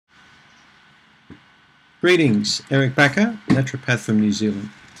Greetings, Eric Bakker, naturopath from New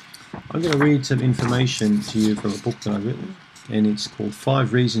Zealand. I'm going to read some information to you from a book that I've written, and it's called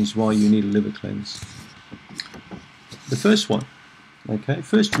 5 Reasons Why You Need a Liver Cleanse. The first one,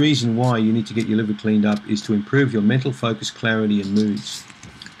 first reason why you need to get your liver cleaned up is to improve your mental focus, clarity and moods.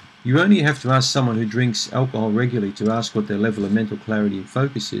 You only have to ask someone who drinks alcohol regularly to ask what their level of mental clarity and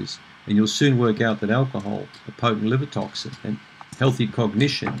focus is, and you'll soon work out that alcohol, a potent liver toxin, and healthy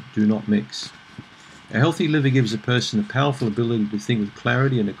cognition do not mix. A healthy liver gives a person a powerful ability to think with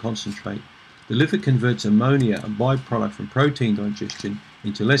clarity and to concentrate. The liver converts ammonia, a byproduct from protein digestion,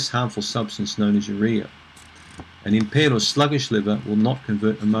 into less harmful substance known as urea. An impaired or sluggish liver will not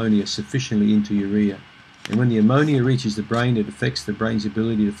convert ammonia sufficiently into urea, and when the ammonia reaches the brain, it affects the brain's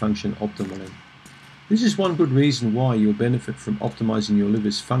ability to function optimally. This is one good reason why you'll benefit from optimizing your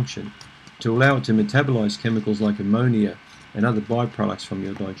liver's function, to allow it to metabolize chemicals like ammonia and other byproducts from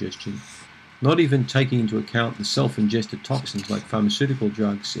your digestion, not even taking into account the self-ingested toxins like pharmaceutical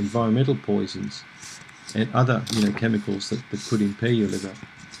drugs, environmental poisons, and other chemicals that could impair your liver.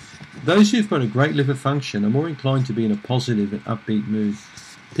 Those who've got a great liver function are more inclined to be in a positive and upbeat mood.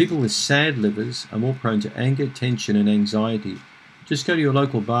 People with sad livers are more prone to anger, tension, and anxiety. Just go to your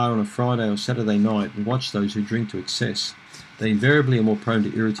local bar on a Friday or Saturday night and watch those who drink to excess. They invariably are more prone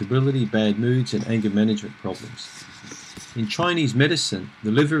to irritability, bad moods, and anger management problems. In Chinese medicine,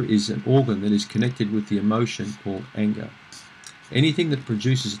 the liver is an organ that is connected with the emotion called anger. Anything that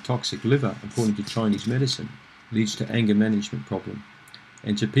produces a toxic liver, according to Chinese medicine, leads to anger management problem,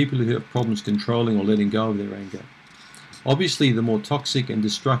 and to people who have problems controlling or letting go of their anger. Obviously, the more toxic and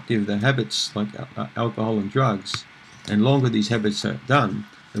destructive the habits like alcohol and drugs, and longer these habits are done,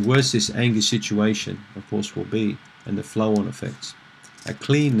 the worse this anger situation, of course, will be, and the flow-on effects. A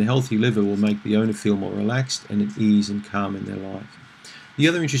clean and healthy liver will make the owner feel more relaxed and at ease and calm in their life. The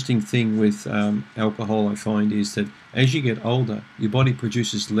other interesting thing with alcohol, I find, is that as you get older, your body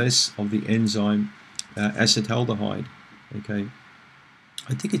produces less of the enzyme acetaldehyde.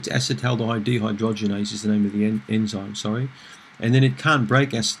 I think it's acetaldehyde dehydrogenase is the name of the enzyme, and then it can't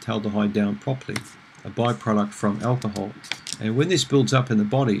break acetaldehyde down properly, a byproduct from alcohol. And when this builds up in the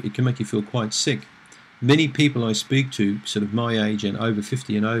body, it can make you feel quite sick. Many people I speak to, sort of my age and over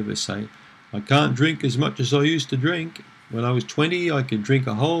 50 and over, say, I can't drink as much as I used to drink. When I was 20, I could drink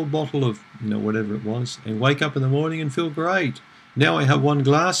a whole bottle of, whatever it was, and wake up in the morning and feel great. Now I have 1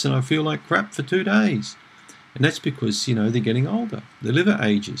 glass and I feel like crap for 2 days. And that's because, they're getting older. The liver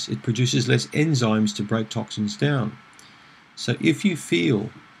ages. It produces less enzymes to break toxins down. So if you feel,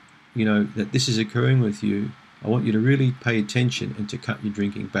 that this is occurring with you, I want you to really pay attention and to cut your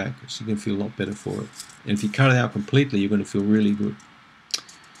drinking back, so you're going to feel a lot better for it. And if you cut it out completely, you're going to feel really good.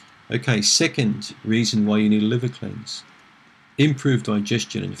 Okay, second reason why you need a liver cleanse. Improved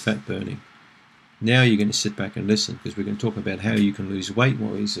digestion and fat burning. Now you're going to sit back and listen, because we're going to talk about how you can lose weight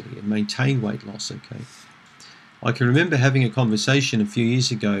more easily and maintain weight loss, I can remember having a conversation a few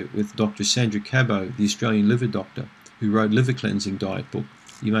years ago with Dr. Sandra Cabot, the Australian liver doctor, who wrote Liver Cleansing Diet book.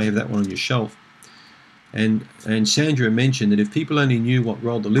 You may have that one on your shelf. And Sandra mentioned that if people only knew what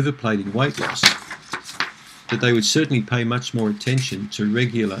role the liver played in weight loss, that they would certainly pay much more attention to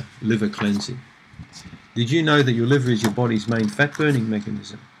regular liver cleansing. Did you know that your liver is your body's main fat-burning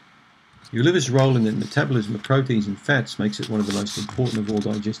mechanism? Your liver's role in the metabolism of proteins and fats makes it one of the most important of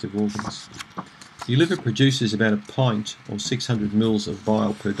all digestive organs. Your liver produces about a pint or 600 mils of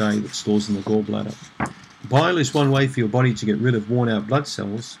bile per day that stores in the gallbladder. Bile is one way for your body to get rid of worn-out blood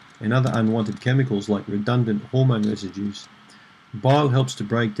cells and other unwanted chemicals like redundant hormone residues. Bile helps to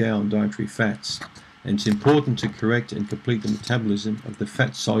break down dietary fats, and it's important to correct and complete the metabolism of the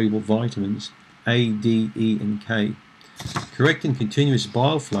fat-soluble vitamins A, D, E, and K. Correct and continuous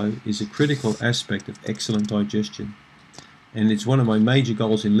bile flow is a critical aspect of excellent digestion, and it's one of my major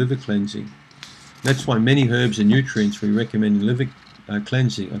goals in liver cleansing. That's why many herbs and nutrients we recommend in liver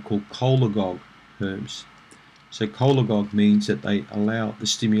cleansing are called cholagogue herbs. So cholagogue means that they allow the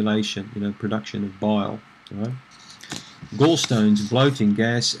stimulation, production of bile. Gallstones, bloating,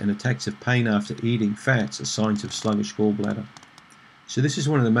 gas, and attacks of pain after eating fats are signs of sluggish gallbladder. So this is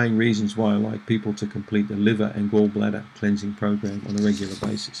one of the main reasons why I like people to complete the liver and gallbladder cleansing program on a regular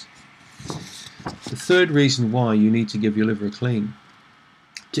basis. The third reason why you need to give your liver a clean,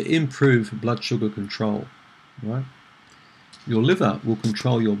 to improve blood sugar control. Your liver will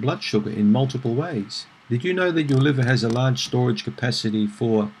control your blood sugar in multiple ways. Did you know that your liver has a large storage capacity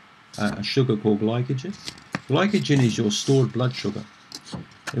for a sugar called glycogen? Glycogen is your stored blood sugar.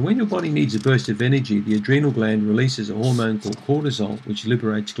 And when your body needs a burst of energy, the adrenal gland releases a hormone called cortisol, which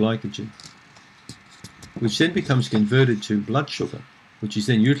liberates glycogen, which then becomes converted to blood sugar. which is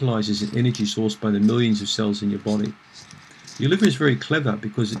then utilized as an energy source by the millions of cells in your body. Your liver is very clever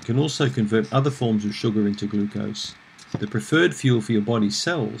because it can also convert other forms of sugar into glucose, the preferred fuel for your body's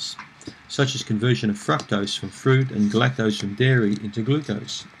cells, such as conversion of fructose from fruit and galactose from dairy into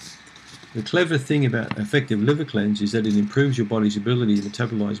glucose. The clever thing about effective liver cleanse is that it improves your body's ability to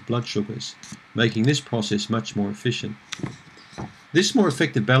metabolize blood sugars, making this process much more efficient. This more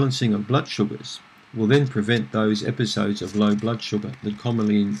effective balancing of blood sugars will then prevent those episodes of low blood sugar that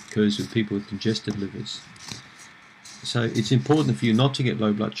commonly occurs with people with congested livers. So it's important for you not to get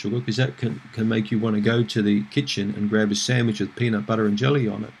low blood sugar, because that can make you want to go to the kitchen and grab a sandwich with peanut butter and jelly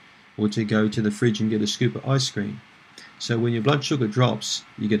on it, or to go to the fridge and get a scoop of ice cream. So when your blood sugar drops,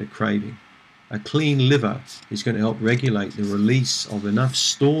 you get a craving. A clean liver is going to help regulate the release of enough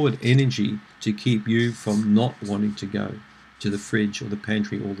stored energy to keep you from not wanting to go to the fridge or the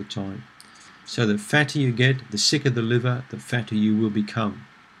pantry all the time. So the fatter you get, the sicker the liver, the fatter you will become,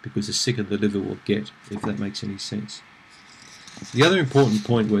 because the sicker the liver will get, if that makes any sense. The other important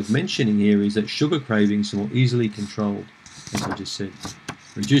point worth mentioning here is that sugar cravings are more easily controlled, as I just said,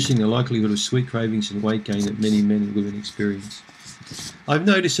 reducing the likelihood of sweet cravings and weight gain that many men and women experience. I've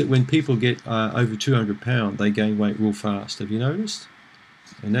noticed that when people get over 200 pounds, they gain weight real fast. Have you noticed?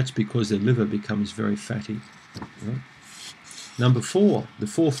 And that's because their liver becomes very fatty. Right? Number 4, the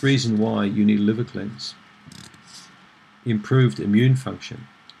fourth reason why you need a liver cleanse: improved immune function.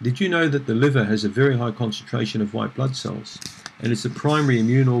 Did you know that the liver has a very high concentration of white blood cells, and it's the primary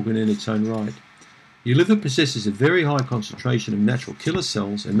immune organ in its own right? Your liver possesses a very high concentration of natural killer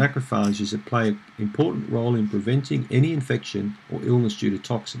cells and macrophages that play an important role in preventing any infection or illness due to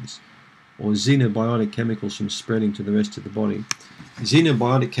toxins or xenobiotic chemicals from spreading to the rest of the body.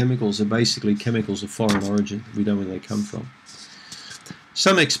 Xenobiotic chemicals are basically chemicals of foreign origin. We don't know where they come from.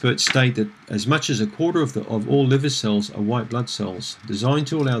 Some experts state that as much as a quarter of all liver cells are white blood cells, designed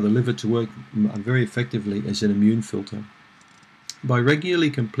to allow the liver to work very effectively as an immune filter. By regularly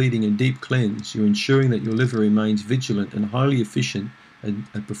completing a deep cleanse, you're ensuring that your liver remains vigilant and highly efficient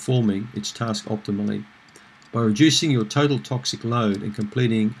at performing its task optimally. By reducing your total toxic load and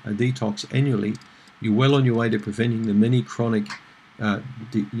completing a detox annually, you're well on your way to preventing the many chronic,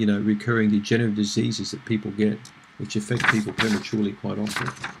 recurring degenerative diseases that people get, which affect people prematurely quite often.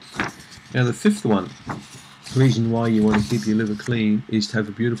 Now, the fifth reason why you want to keep your liver clean is to have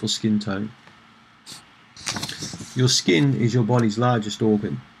a beautiful skin tone. Your skin is your body's largest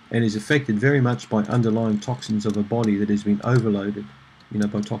organ and is affected very much by underlying toxins of a body that has been overloaded,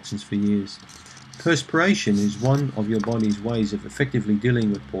 by toxins for years. Perspiration is one of your body's ways of effectively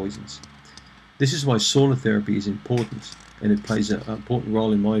dealing with poisons. This is why sauna therapy is important, and it plays an important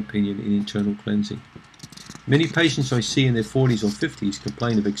role, in my opinion, in internal cleansing. Many patients I see in their 40s or 50s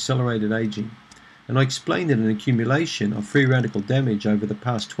complain of accelerated aging, and I explain that an accumulation of free radical damage over the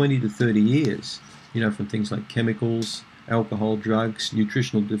past 20 to 30 years, from things like chemicals, alcohol, drugs,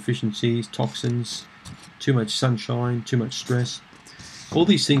 nutritional deficiencies, toxins, too much sunshine, too much stress. All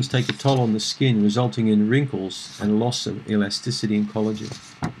these things take a toll on the skin, resulting in wrinkles and loss of elasticity and collagen.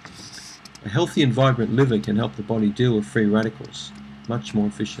 A healthy and vibrant liver can help the body deal with free radicals much more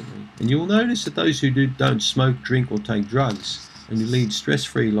efficiently. And you'll notice that those who don't smoke, drink or take drugs and who lead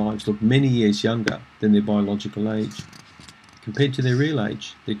stress-free lives look many years younger than their biological age, compared to their real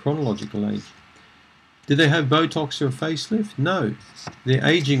age, their chronological age. Did they have Botox or a facelift? No. Their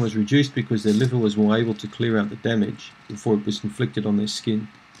aging was reduced because their liver was more able to clear out the damage before it was inflicted on their skin.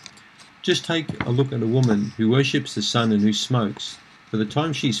 Just take a look at a woman who worships the sun and who smokes. By the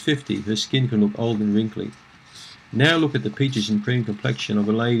time she's 50, her skin can look old and wrinkly. Now look at the peaches and cream complexion of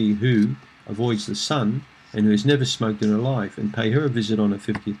a lady who avoids the sun and who has never smoked in her life, and pay her a visit on her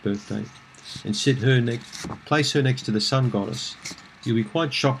 50th birthday and place her next to the sun goddess. You'll be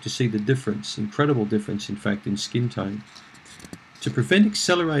quite shocked to see the difference, incredible difference in fact, in skin tone. To prevent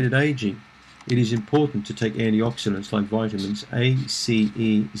accelerated aging, it is important to take antioxidants like vitamins A, C,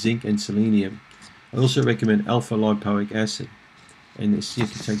 E, zinc and selenium. I also recommend alpha-lipoic acid, and you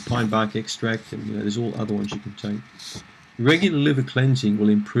can take pine bark extract, and there's all other ones you can take. Regular liver cleansing will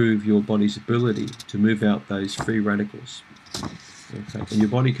improve your body's ability to move out those free radicals. Okay. And your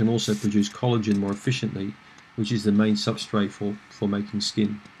body can also produce collagen more efficiently, which is the main substrate for making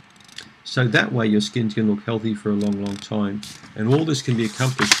skin. So that way your skin can look healthy for a long, long time. And all this can be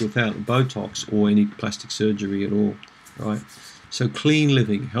accomplished without Botox or any plastic surgery at all, right? So clean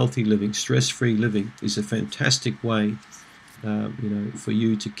living, healthy living, stress-free living is a fantastic way, for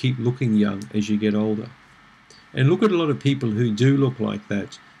you to keep looking young as you get older. And look at a lot of people who do look like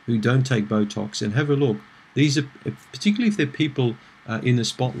that, who don't take Botox, and have a look. These are, particularly if they're people in the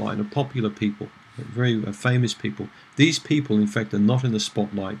spotlight, or popular people, very famous people. These people, in fact, are not in the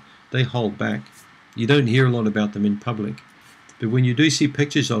spotlight. They hold back. You don't hear a lot about them in public. But when you do see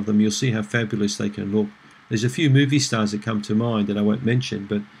pictures of them, you'll see how fabulous they can look. There's a few movie stars that come to mind that I won't mention,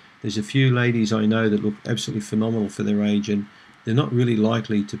 but there's a few ladies I know that look absolutely phenomenal for their age, and they're not really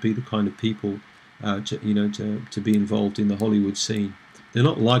likely to be the kind of people to be involved in the Hollywood scene. They're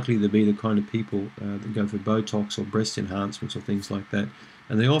not likely to be the kind of people that go for Botox or breast enhancements or things like that.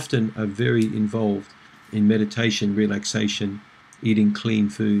 And they often are very involved in meditation, relaxation, eating clean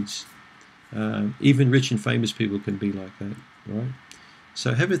foods. Even rich and famous people can be like that, right?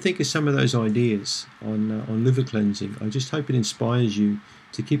 So have a think of some of those ideas on liver cleansing. I just hope it inspires you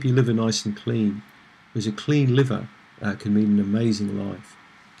to keep your liver nice and clean, because a clean liver can mean an amazing life.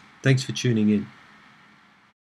 Thanks for tuning in.